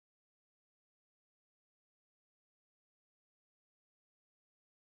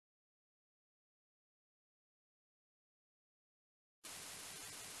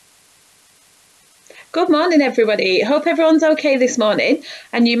Good morning, everybody. Hope everyone's okay this morning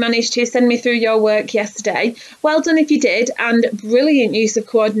and you managed to send me through your work yesterday. Well done if you did, and brilliant use of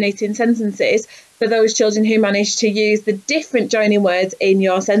coordinating sentences for those children who managed to use the different joining words in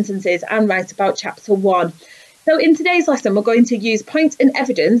your sentences and write about chapter 1. So in today's lesson, we're going to use point and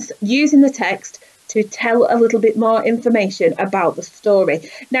evidence using the text to tell a little bit more information about the story.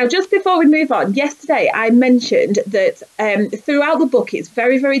 Now, just before we move on, yesterday I mentioned that throughout the book it's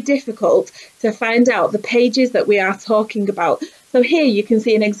very, very difficult to find out the pages that we are talking about. So here you can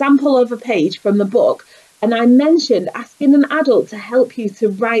see an example of a page from the book, and I mentioned asking an adult to help you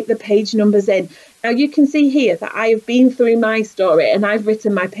to write the page numbers in. Now you can see here that I have been through my story and I've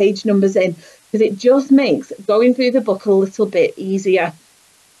written my page numbers in because it just makes going through the book a little bit easier.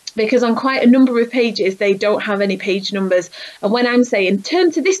 Because on quite a number of pages, they don't have any page numbers. And when I'm saying turn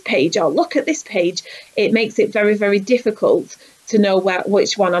to this page or look at this page, it makes it very, very difficult to know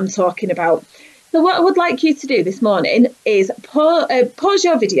which one I'm talking about. So what I would like you to do this morning is pause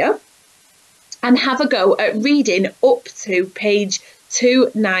your video and have a go at reading up to page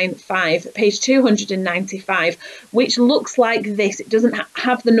 295, which looks like this. It doesn't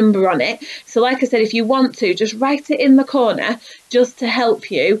have the number on it. So like I said, if you want to, just write it in the corner just to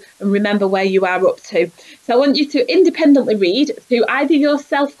help you and remember where you are up to. So I want you to independently read to either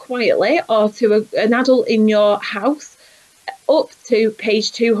yourself quietly or to an adult in your house up to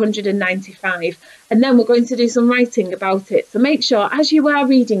page 295. And then we're going to do some writing about it. So make sure as you are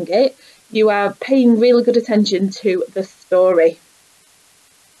reading it, you are paying really good attention to the story.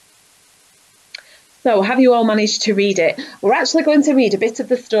 So have you all managed to read it? We're actually going to read a bit of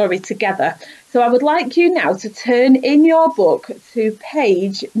the story together. So I would like you now to turn in your book to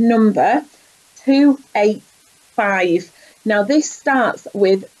page number 285. Now this starts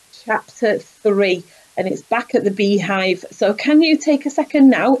with chapter 3 and it's back at the beehive. So can you take a second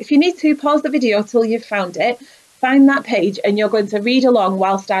now? If you need to, pause the video till you've found it. Find that page and you're going to read along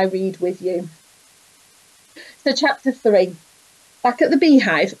whilst I read with you. So chapter 3. Back at the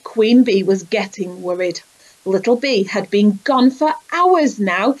beehive, Queen Bee was getting worried. Little Bee had been gone for hours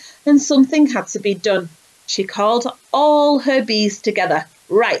now, and something had to be done. She called all her bees together.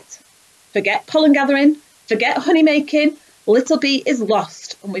 Right, forget pollen gathering, forget honey making. Little Bee is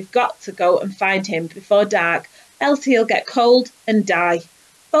lost, and we've got to go and find him before dark, else he'll get cold and die.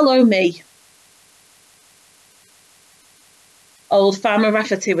 Follow me. Old Farmer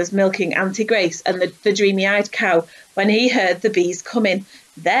Rafferty was milking Auntie Grace and the dreamy-eyed cow when he heard the bees coming.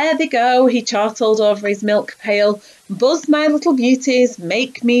 There they go, he chortled over his milk pail. Buzz, my little beauties,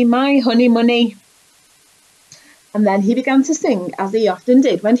 make me my honey money. And then he began to sing, as he often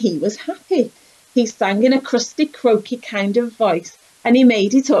did when he was happy. He sang in a crusty, croaky kind of voice, and he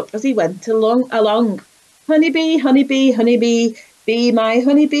made it up as he went along. Honeybee, honeybee, honeybee, be my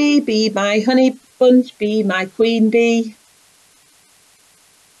honeybee, be my honey bunch, be my queen bee.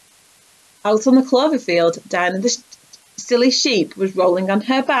 Out on the clover field, Dinah the silly sheep was rolling on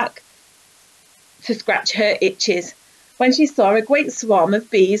her back to scratch her itches when she saw a great swarm of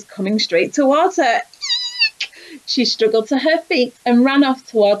bees coming straight towards her. She struggled to her feet and ran off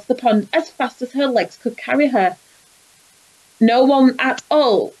towards the pond as fast as her legs could carry her. No one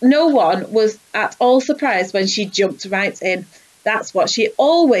was at all surprised when she jumped right in. That's what she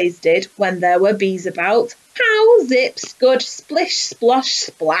always did when there were bees about. Pow, zip, scud, splish, splosh,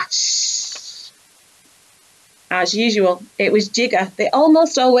 splash. As usual, it was Jigger, the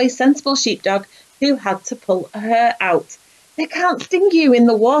almost always sensible sheepdog, who had to pull her out. They can't sting you in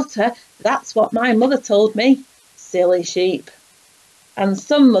the water, that's what my mother told me. Silly sheep. And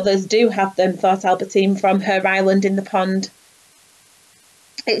some mothers do have them, thought Albertine from her island in the pond.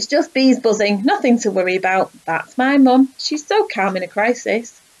 It's just bees buzzing, nothing to worry about. That's my mum, she's so calm in a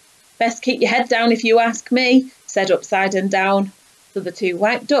crisis. Best keep your head down if you ask me, said Upside and Down. So the two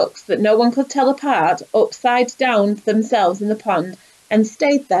white ducks that no one could tell apart upside down themselves in the pond and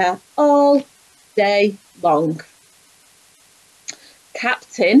stayed there all day long.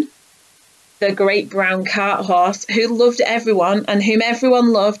 Captain, the great brown cart horse, who loved everyone and whom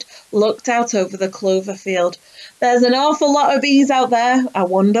everyone loved, looked out over the clover field. There's an awful lot of bees out there. I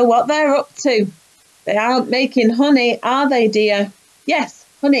wonder what they're up to. They aren't making honey, are they, dear? Yes,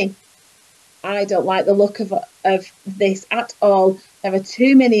 honey. I don't like the look of this at all. There are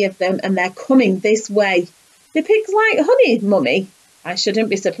too many of them and they're coming this way. The pigs like honey, Mummy. I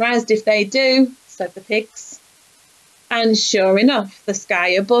shouldn't be surprised if they do, said the pigs. And sure enough, the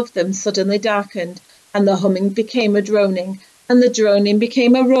sky above them suddenly darkened and the humming became a droning and the droning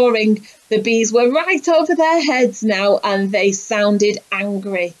became a roaring. The bees were right over their heads now and they sounded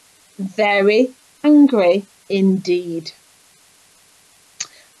angry. Very angry indeed.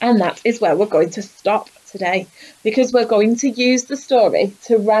 And that is where we're going to stop today, because we're going to use the story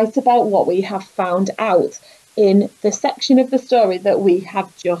to write about what we have found out in the section of the story that we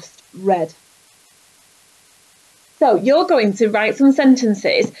have just read. So you're going to write some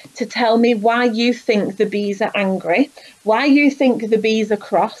sentences to tell me why you think the bees are angry, why you think the bees are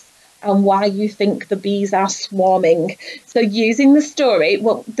cross, and why you think the bees are swarming. So using the story,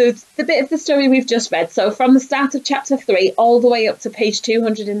 well, the bit of the story we've just read, so from the start of chapter 3 all the way up to page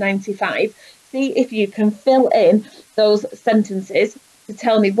 295, see if you can fill in those sentences to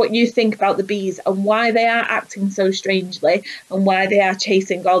tell me what you think about the bees and why they are acting so strangely and why they are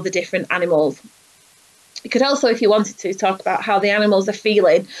chasing all the different animals. You could also, if you wanted to, talk about how the animals are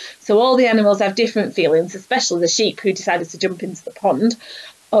feeling. So all the animals have different feelings, especially the sheep who decided to jump into the pond.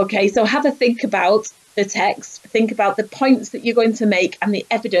 Okay, so have a think about the text, think about the points that you're going to make and the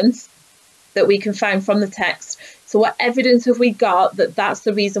evidence that we can find from the text. So what evidence have we got that that's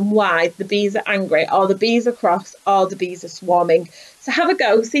the reason why the bees are angry, or the bees are cross, or the bees are swarming? So have a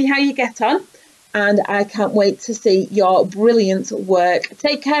go, see how you get on. And I can't wait to see your brilliant work.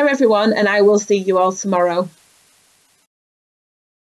 Take care, everyone, and I will see you all tomorrow.